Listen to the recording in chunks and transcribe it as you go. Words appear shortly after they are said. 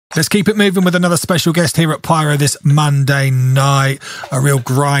Let's keep it moving with another special guest here at Pyro this Monday night. A real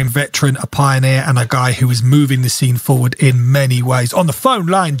grime veteran, a pioneer, and a guy who is moving the scene forward in many ways. On the phone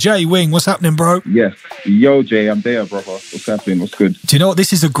line, Jay Wing. What's happening, bro? Yes. Yo, Jay, I'm there, brother. What's happening? What's good? Do you know what?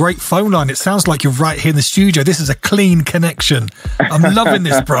 This is a great phone line. It sounds like you're right here in the studio. This is a clean connection. I'm loving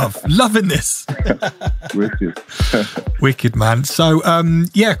this, bruv. Loving this. Wicked. Wicked, man. So,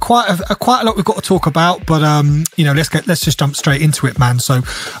 yeah, quite a lot we've got to talk about, but, you know, let's just jump straight into it, man. So,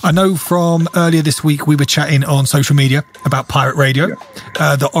 I know from earlier this week we were chatting on social media about pirate radio,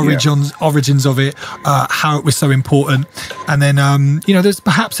 the origins of it, how it was so important. And then, you know, there's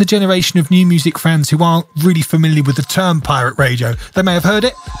perhaps a generation of new music fans who aren't really familiar with the term pirate radio. They may have heard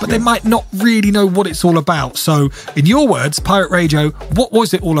it, but they might not really know what it's all about. So in your words, pirate radio, what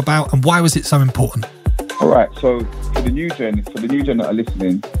was it all about and why was it so important? All right. So for the new gen that are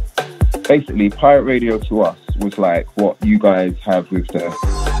listening, basically pirate radio to us was like what you guys have with the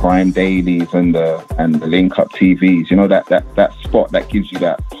Grime dailies and the link up TVs, you know, that spot that gives you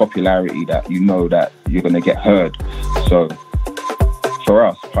that popularity that you know that you're going to get heard. So for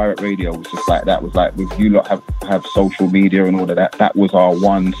us, pirate radio was just like that. Was like with you lot have social media and all of that. That was our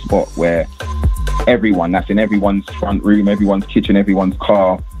one spot where everyone, that's in everyone's front room, everyone's kitchen, everyone's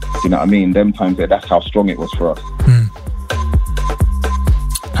car. You know what I mean? Them times that's how strong it was for us.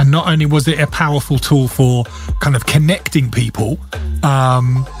 And not only was it a powerful tool for kind of connecting people,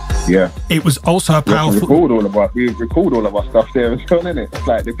 it was also a powerful... We record all of our stuff there as well, innit? It's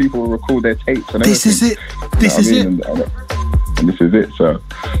like the people will record their tapes and everything. This is it. This is it. And this is it, so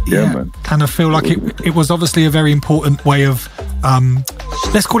yeah, man. And I feel like it was obviously a very important way of,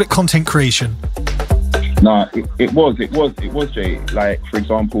 let's call it content creation. No, it was, Jay. Like, for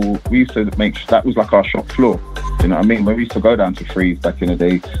example, we used to that was like our shop floor. You know what I mean? When we used to go down to Freeze back in the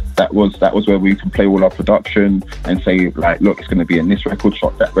day, that was where we could play all our production and say, like, look, it's going to be in this record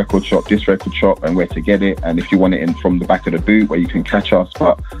shop, that record shop, this record shop, and where to get it. And if you want it in from the back of the boot where you can catch us.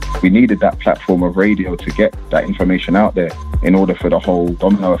 But we needed that platform of radio to get that information out there in order for the whole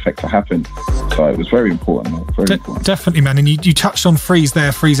domino effect to happen. So it was very important, man. Very important. Definitely, man. And you touched on Freeze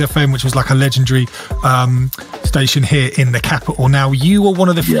there, Freeze FM, which was like a legendary station here in the capital. Now, you were one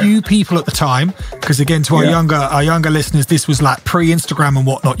of the few people at the time, because again, to our younger listeners, this was like pre-Instagram and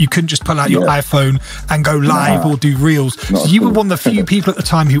whatnot. You couldn't just pull out your iPhone and go live or do reels. So you were one of the few people at the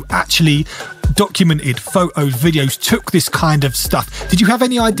time who actually documented photos, videos, took this kind of stuff. Did you have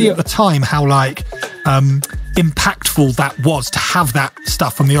any idea at the time how like impactful that was to have that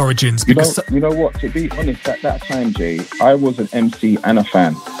stuff from the origins? Because you know what, to be honest, at that time, Jay, I was an MC and a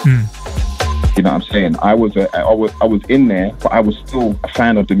fan. You know what I'm saying? I was in there, but I was still a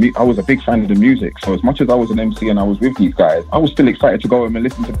fan of I was a big fan of the music. So as much as I was an MC and I was with these guys, I was still excited to go home and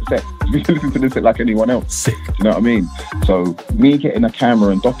listen to the set. Listen to the set like anyone else. Sick. You know what I mean? So me getting a camera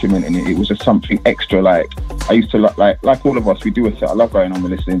and documenting it, it was just something extra. Like I used to like all of us, we do a set. I love going home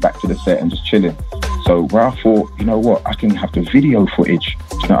and listening back to the set and just chilling. So where I thought, you know what, I can have the video footage.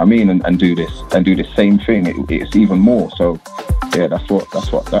 Do you know what I mean? And do this same thing. It's even more. So yeah, that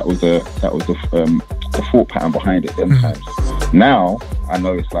was the thought pattern behind it them times. Now I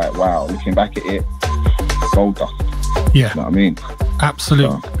know it's like, wow, looking back at it, gold dust. Yeah. You know what I mean?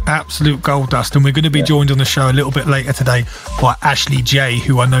 Absolute gold dust. And we're going to be joined on the show a little bit later today by Ashley J,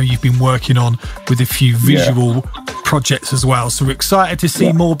 who I know you've been working on with a few visual projects as well. So we're excited to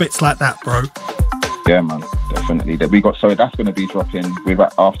see more bits like that, bro. Yeah, man, definitely. So that's going to be dropping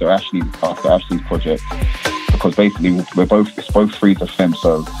after Ashley's project, because basically it's both Freeze FM,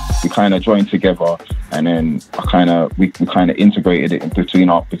 so we kind of joined together, and then we kind of integrated it between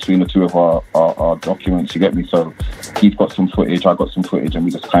the two of our documents. You get me? So he's got some footage, I got some footage, and we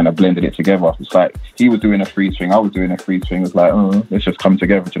just kind of blended it together. It's like he was doing a Freeze thing, I was doing a Freeze thing. It was like, let's just come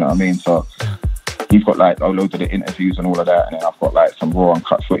together. Do you know what I mean? So he's got like loads of the interviews and all of that, and then I've got like some raw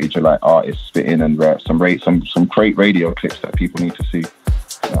uncut footage of like artists spitting and some great radio clips that people need to see.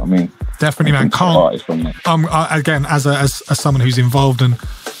 You know what I mean? Definitely, man. Again, as someone who's involved and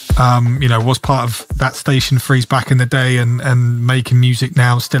you know, was part of that station Freeze back in the day and making music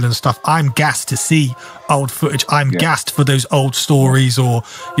now still and stuff, I'm gassed to see old footage. I'm gassed for those old stories, or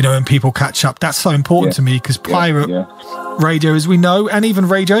you know, when people catch up. That's so important to me, because pirate radio, as we know, and even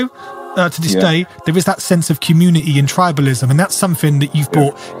radio to this day, there is that sense of community and tribalism, and that's something that you've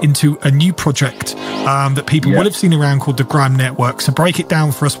brought into a new project that people will have seen around, called the Grime Network. So break it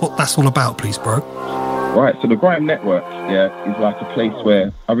down for us, what that's all about, please, bro. Right, so the Grime Network, is like a place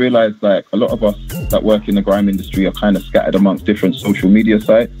where I realised like a lot of us that work in the grime industry are kind of scattered amongst different social media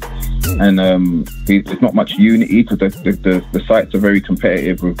sites. and there's not much unity because the sites are very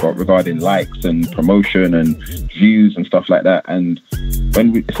competitive regarding likes and promotion and views and stuff like that. And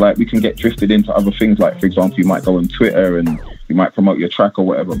when it's like we can get drifted into other things, like for example, you might go on Twitter and you might promote your track or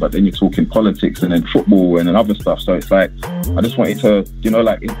whatever, but then you're talking politics and then football and then other stuff. So it's like, I just wanted to,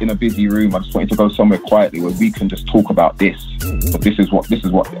 like in a busy room, I just wanted to go somewhere quietly where we can just talk about this. But this is what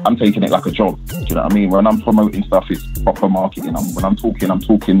I'm taking it like a job. Do you know what I mean? When I'm promoting stuff, it's proper marketing. When I'm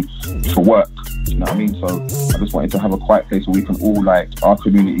talking for work. Do you know what I mean? So I just wanted to have a quiet place where we can all, like, our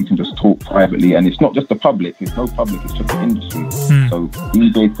community can just talk privately. And it's not just the public. It's no public. It's just the industry. So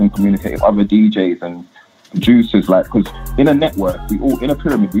DJs can communicate with other DJs and producers, like, because in a network, in a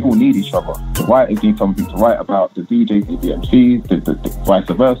pyramid, we all need each other. The writers need something to write about, the DJs need the MCs, the vice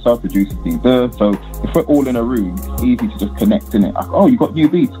versa, producers need this. So if we're all in a room, it's easy to just connect in it. Like, oh, you got new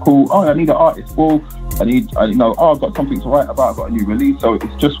beats, cool. Oh, I need an artist, cool. I've got something to write about, I've got a new release. So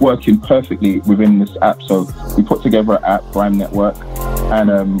it's just working perfectly within this app. So we put together an app, Grime Network,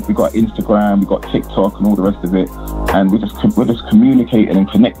 and we got Instagram, we got TikTok and all the rest of it. And we're just communicating and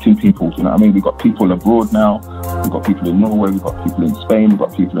connecting people. Do you know what I mean? We've got people abroad now. We've got people in Norway. We've got people in Spain. We've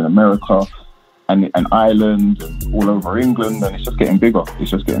got people in America and Ireland and all over England. And it's just getting bigger.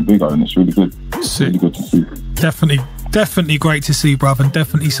 And it's really good. It's really good to see. Definitely great to see, bruv, and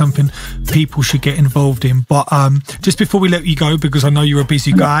definitely something people should get involved in. But just before we let you go, because I know you're a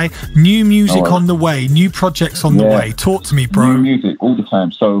busy guy, new music on the way, new projects on the way. Talk to me, bro. New music all the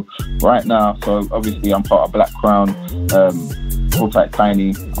time. So right now, obviously I'm part of Black Crown, hold tight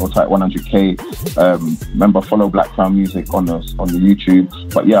Tiny, hold tight 100K. Remember, follow Black Crown Music on the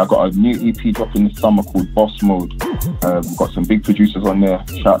YouTube. But yeah, I got a new EP dropping this summer called Boss Mode. We've got some big producers on there.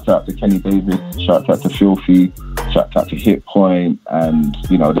 Shout out to Kenny Davis, shout out to Filthy, shout out to Hit Point, and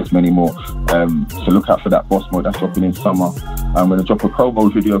there's many more. So look out for that Boss Mode. That's dropping in summer. I'm going to drop a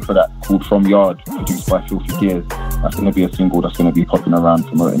promo video for that called From Yard, produced by Filthy Gears. That's going to be a single that's going to be popping around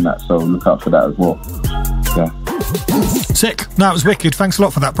promoting that. So look out for that as well. Yeah. Sick. No, it was wicked. Thanks a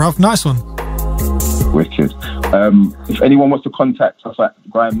lot for that, bruv. Nice one. Wicked. If anyone wants to contact us at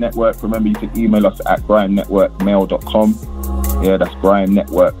Grime Network, remember you can email us at grimenetworkmail.com. Yeah, that's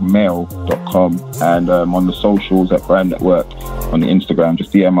grimenetworkmail.com. And on the socials at Grime Network on the Instagram,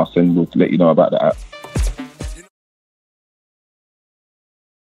 just DM us and we'll let you know about the app.